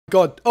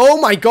God. Oh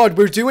my God,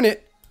 we're doing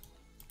it.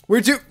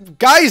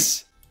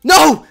 Guys!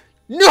 No!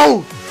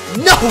 No!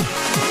 No!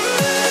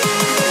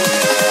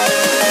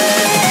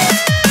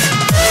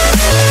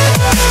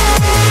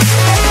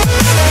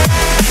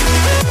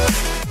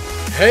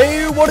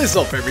 Hey, what is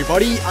up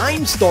everybody?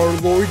 I'm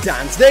StarLord,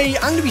 and today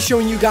I'm going to be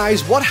showing you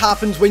guys what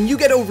happens when you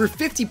get over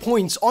 50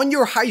 points on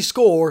your high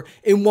score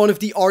in one of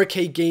the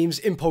arcade games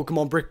in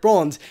Pokemon Brick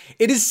Bronze.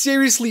 It is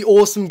seriously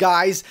awesome,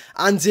 guys,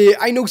 and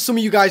I know some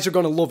of you guys are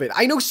going to love it.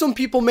 I know some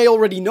people may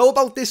already know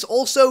about this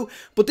also,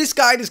 but this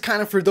guide is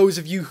kind of for those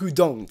of you who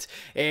don't.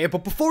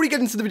 But before we get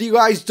into the video,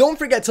 guys, don't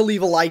forget to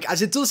leave a like,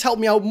 as it does help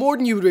me out more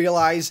than you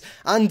realize,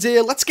 and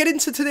let's get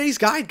into today's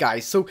guide,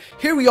 guys. So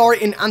here we are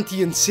in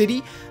Antian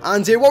City,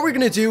 and what we're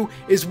going to do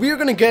is we're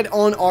going to get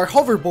on our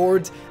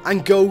hoverboard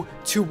and go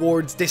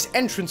towards this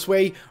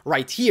entranceway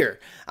right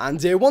here.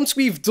 And once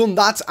we've done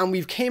that and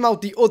we've came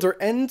out the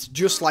other end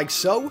just like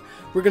so,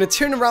 we're going to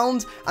turn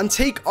around and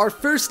take our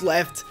first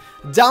left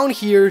down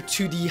here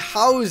to the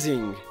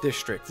housing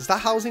district. Is that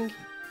housing?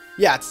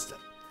 Yeah, it's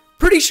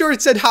pretty sure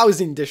it said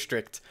housing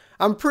district.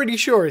 I'm pretty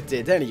sure it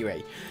did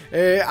anyway.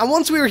 And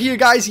once we were here,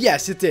 guys,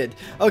 yes, it did.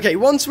 Okay,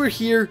 once we're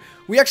here,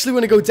 we actually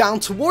want to go down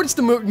towards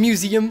the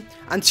museum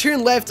and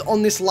turn left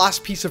on this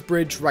last piece of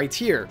bridge right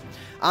here.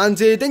 And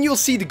then you'll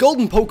see the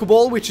golden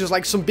Pokeball, which is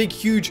like some big,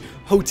 huge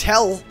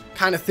hotel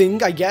kind of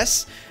thing, I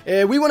guess.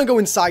 We want to go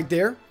inside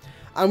there.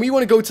 And we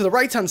want to go to the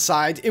right-hand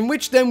side, in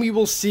which then we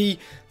will see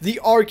the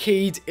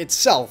arcade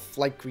itself,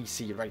 like we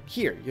see right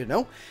here, you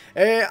know.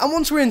 And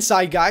once we're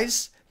inside,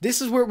 guys, this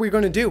is what we're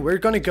going to do. We're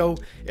going to go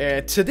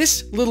to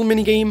this little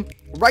minigame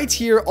right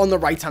here on the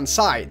right-hand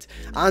side.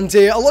 And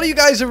a lot of you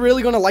guys are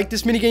really going to like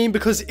this minigame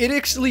because it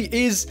actually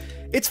is,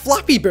 it's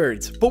Flappy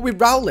Bird, but with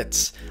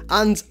Rowlets.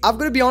 And I'm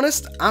going to be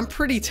honest, I'm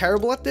pretty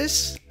terrible at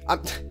this.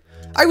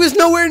 I was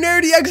nowhere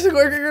near the exit.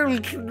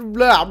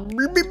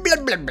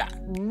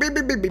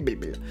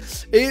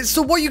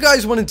 So what you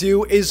guys want to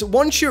do is,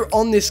 once you're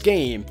on this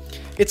game,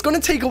 it's going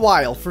to take a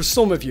while for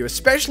some of you,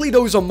 especially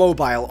those on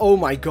mobile. Oh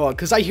my god,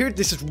 because I hear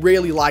this is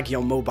really laggy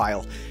on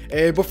mobile.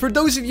 But for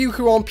those of you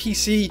who are on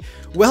PC,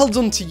 well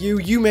done to you.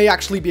 You may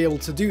actually be able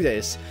to do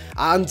this.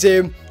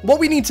 And what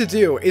we need to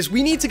do is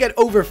we need to get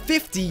over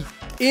 50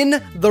 in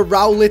the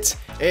Rowlet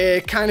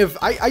kind of,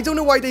 I don't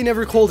know why they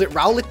never called it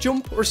Rowlet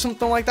Jump or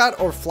something like that,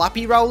 or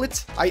Flappy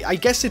Rowlet. I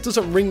guess it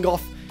doesn't ring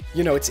off,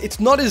 you know, it's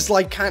not as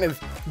like kind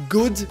of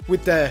good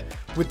with the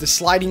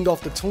sliding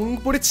off the tongue,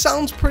 but it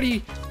sounds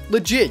pretty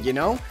legit, you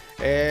know.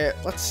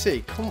 Let's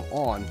see, come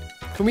on,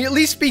 can we at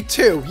least beat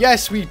 2?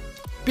 Yes, we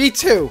beat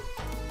 2.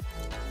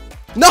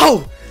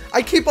 No,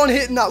 I keep on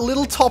hitting that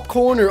little top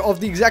corner of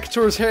the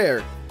Executor's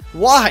hair.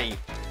 Why?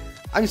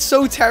 I'm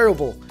so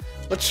terrible.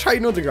 Let's try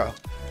another go.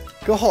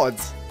 God,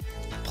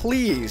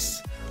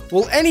 please.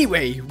 Well,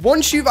 anyway,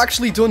 once you've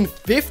actually done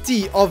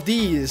 50 of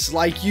these,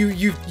 like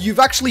you've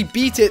actually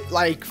beat it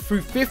like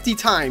through 50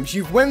 times.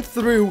 You've went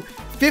through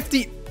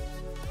 50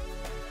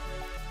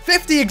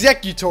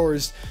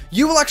 Executors,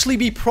 you will actually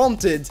be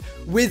prompted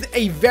with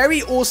a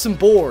very awesome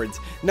board.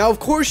 Now, of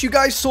course, you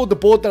guys saw the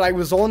board that I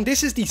was on.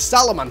 This is the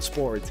Salamence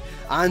board,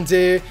 and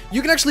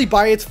you can actually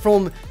buy it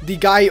from the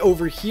guy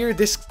over here,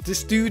 this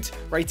dude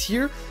right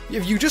here.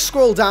 If you just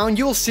scroll down,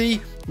 you'll see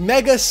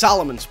Mega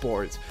Salamence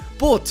board.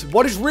 But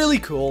what is really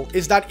cool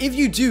is that if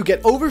you do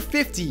get over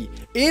 50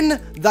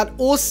 in that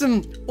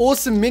awesome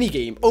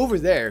minigame over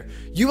there,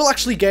 you will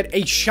actually get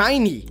a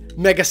shiny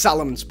Mega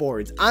Salamence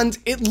board, and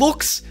it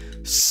looks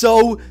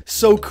so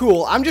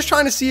cool. I'm just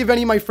trying to see if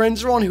any of my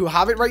friends are on who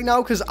have it right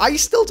now, because I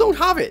still don't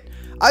have it.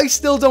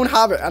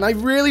 And I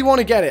really want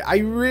to get it. I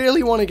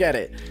really want to get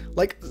it.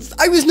 Like,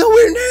 I was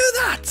nowhere near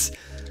that.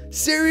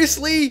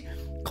 Seriously?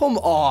 Come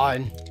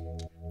on.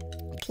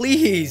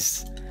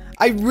 Please.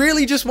 I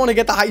really just want to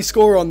get the high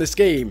score on this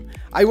game.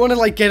 I want to,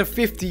 like, get a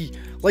 50.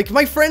 Like,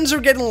 my friends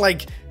are getting,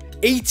 like,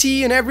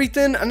 80 and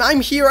everything, and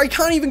I'm here. I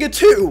can't even get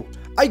 2.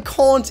 I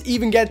can't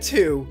even get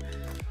 2.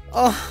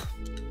 Oh.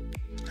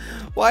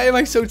 Why am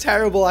I so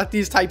terrible at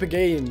these type of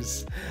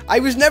games? I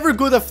was never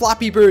good at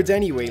Flappy Bird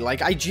anyway.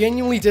 Like, I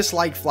genuinely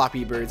dislike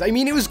Flappy Bird. I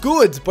mean, it was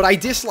good, but I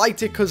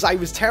disliked it because I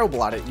was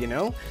terrible at it, you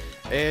know?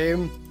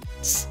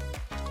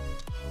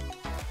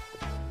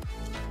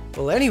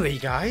 Well, anyway,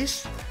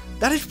 guys,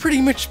 that has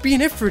pretty much been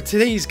it for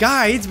today's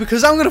guides,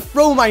 because I'm gonna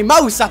throw my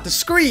mouse at the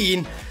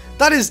screen.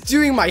 That is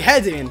doing my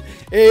head in.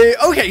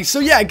 Okay, so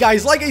yeah,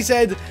 guys, like I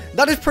said,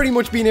 that has pretty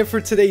much been it for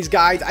today's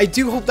guide. I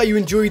do hope that you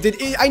enjoyed it.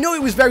 I know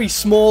it was very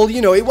small, you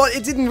know,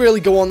 it didn't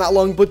really go on that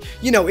long, but,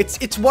 you know,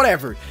 it's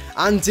whatever.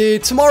 And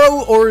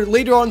tomorrow, or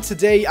later on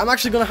today, I'm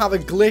actually going to have a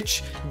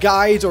glitch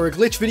guide, or a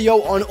glitch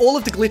video on all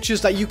of the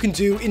glitches that you can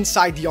do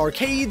inside the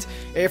arcade,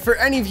 for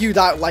any of you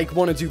that, like,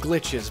 want to do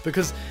glitches,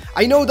 because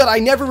I know that I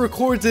never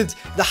recorded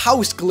the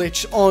house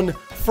glitch on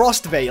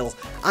Frostvale,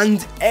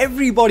 and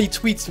everybody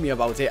tweets me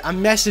about it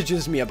and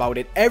messages me about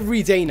it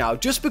every day now,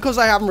 just because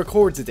I haven't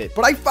recorded it.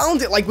 But I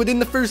found it like within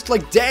the first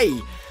like day,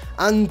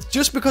 and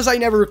just because I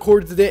never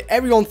recorded it,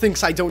 everyone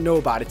thinks I don't know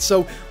about it.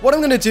 So what I'm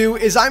gonna do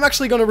is I'm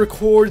actually gonna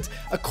record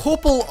a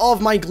couple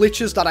of my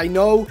glitches that I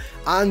know,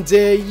 and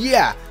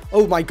yeah,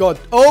 Oh my god.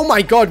 Oh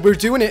my god, we're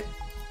doing it.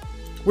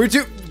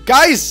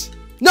 Guys!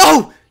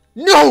 No!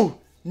 No!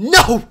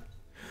 No!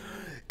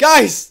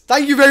 Guys,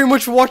 thank you very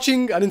much for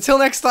watching, and until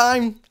next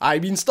time,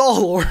 I've been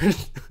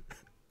StarLord.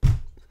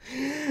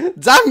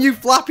 Damn you,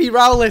 Flappy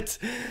Rowlet.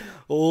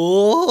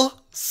 Oh,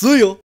 see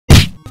ya.